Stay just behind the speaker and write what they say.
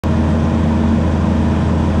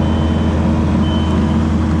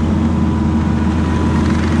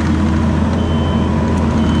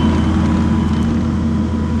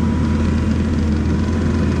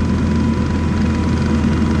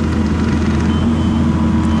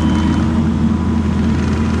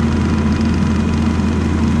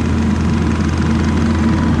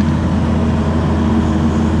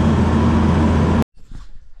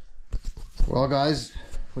guys,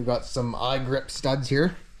 we got some eye grip studs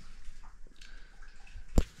here.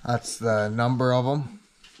 That's the number of them,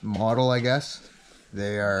 model I guess.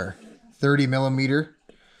 They are 30 millimeter.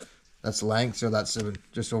 That's length, so that's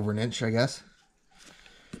just over an inch I guess.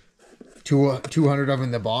 200 of them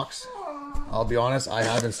in the box. I'll be honest, I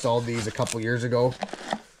have installed these a couple years ago.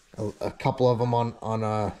 A couple of them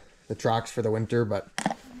on the tracks for the winter, but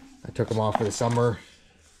I took them off for the summer.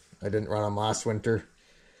 I didn't run them last winter.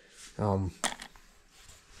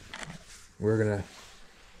 We're gonna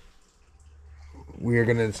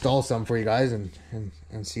install some for you guys and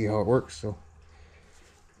see how it works. So,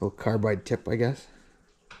 little carbide tip, I guess.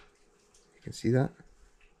 You can see that.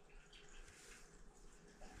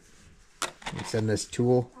 You send this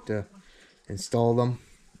tool to install them.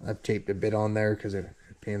 I've taped a bit on there because they're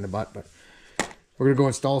a pain in the butt, but we're gonna go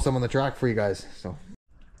install some on the track for you guys. So,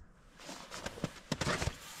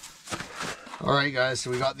 all right, guys. So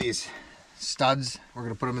we got these studs. We're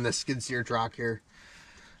gonna put them in the skid steer track here.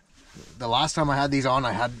 The last time I had these on,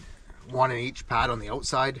 I had one in each pad on the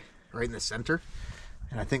outside, right in the center.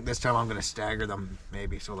 And I think this time I'm gonna stagger them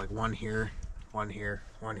maybe. So like one here, one here,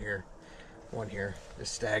 one here, one here.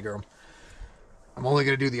 Just stagger them. I'm only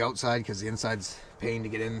gonna do the outside because the inside's a pain to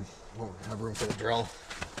get in. Won't have room for the drill.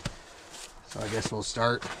 So I guess we'll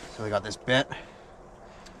start. So we got this bit,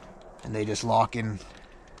 and they just lock in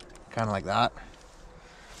kind of like that.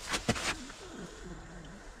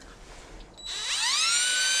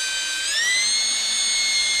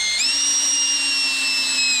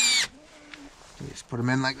 You just put them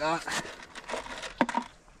in like that.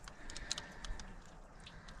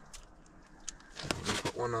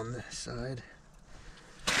 Put one on this side.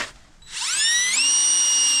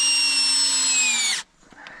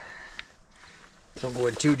 Don't go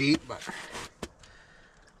in too deep, but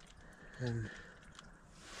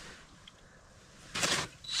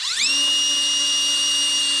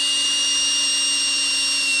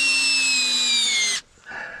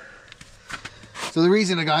so the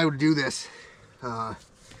reason a guy would do this,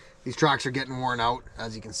 these tracks are getting worn out.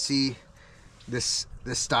 As you can see, this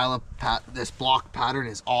style of this block pattern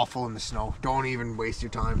is awful in the snow. Don't even waste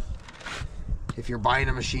your time. If you're buying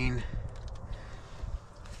a machine,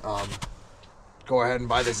 go ahead and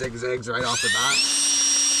buy the zigzags right off the bat.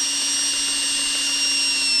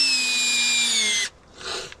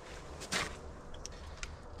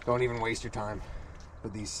 Don't even waste your time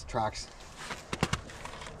with these tracks.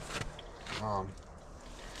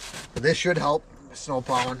 But this should help snow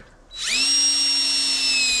plowing.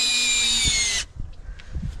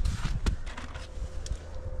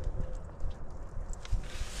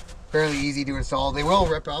 Fairly easy to install. They will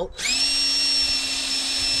rip out.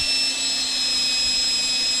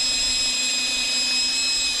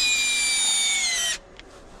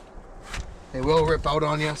 They will rip out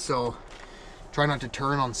on you, so try not to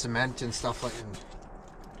turn on cement and stuff like that.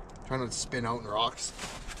 Try not to spin out in rocks.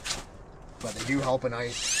 But they do help in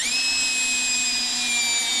ice.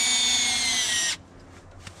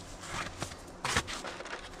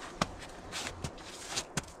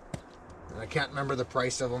 And I can't remember the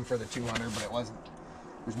price of them for the 200, but it was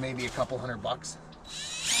maybe a couple $100.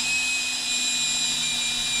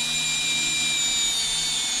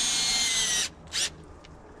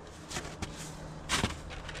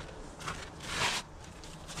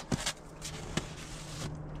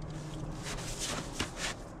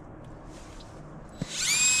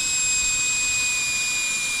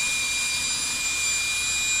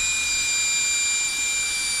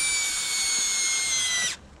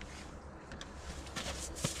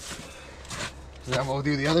 Then we'll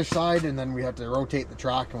do the other side, and then we have to rotate the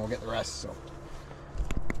track, and we'll get the rest. So,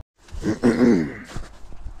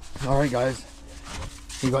 all right, guys,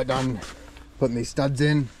 we got done putting these studs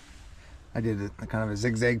in. I did a kind of a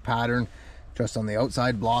zigzag pattern just on the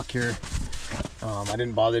outside block here. I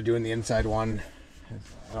didn't bother doing the inside one.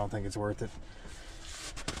 I don't think it's worth it.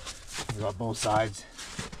 We got both sides,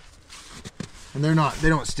 and they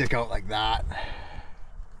don't stick out like that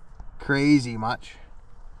crazy much.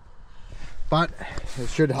 But it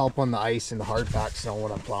should help on the ice and the hard packed snow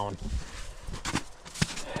when I'm plowing.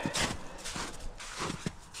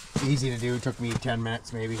 Easy to do, it took me 10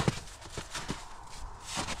 minutes maybe.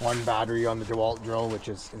 One battery on the DeWalt drill, which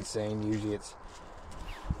is insane. Usually it's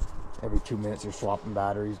every 2 minutes you're swapping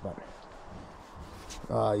batteries, but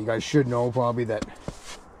you guys should know probably that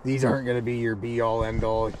these aren't going to be your be all end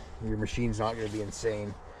all. Your machine's not going to be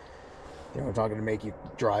insane. You know, it's not going to make you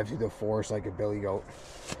drive through the forest like a billy goat.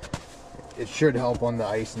 It should help on the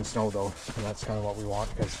ice and snow though, and that's kind of what we want,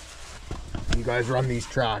 because you guys run these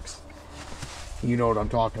tracks, you know what I'm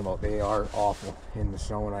talking about. They are awful in the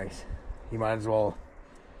snow and ice. You might as well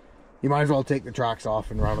You might as well take the tracks off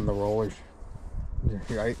and run on the rollers,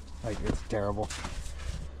 right? Like, it's terrible.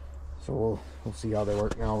 So we'll see how they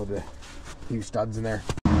work now with the few studs in there.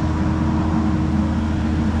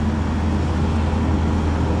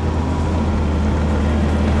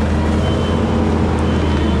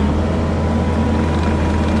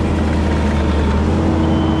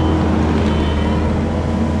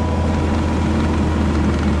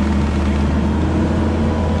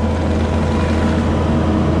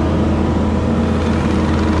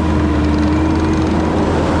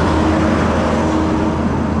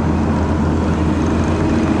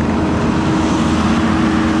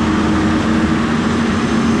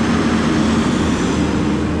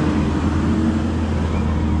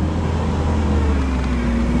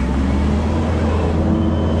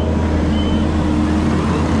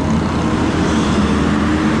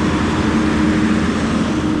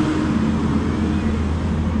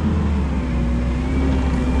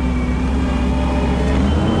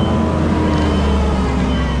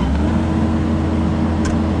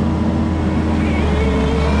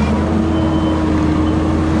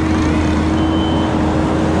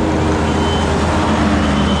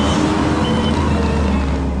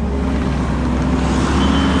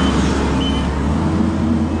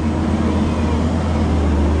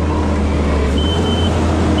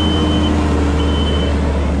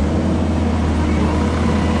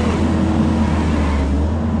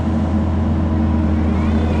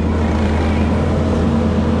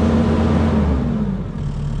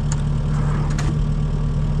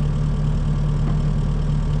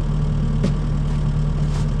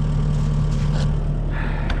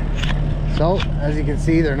 So, as you can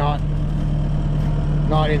see, they're not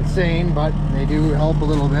insane, but they do help a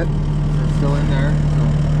little bit. They're still in there, so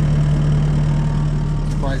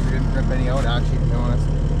surprised we didn't rip any out, actually, to be honest.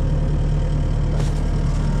 But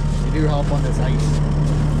they do help on this ice.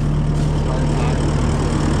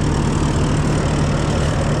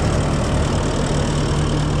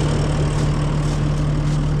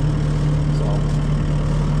 So,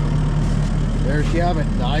 there you have it,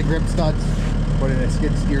 the eye grip studs, put in a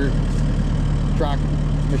skid steer track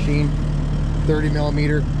machine,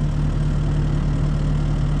 30mm,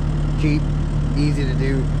 cheap, easy to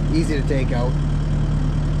do, easy to take out.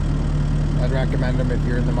 I'd recommend them if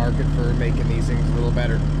you're in the market for making these things a little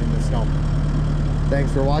better in the snow.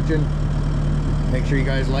 Thanks for watching. Make sure you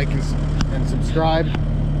guys like and subscribe.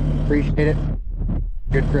 Appreciate it.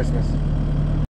 Good Christmas.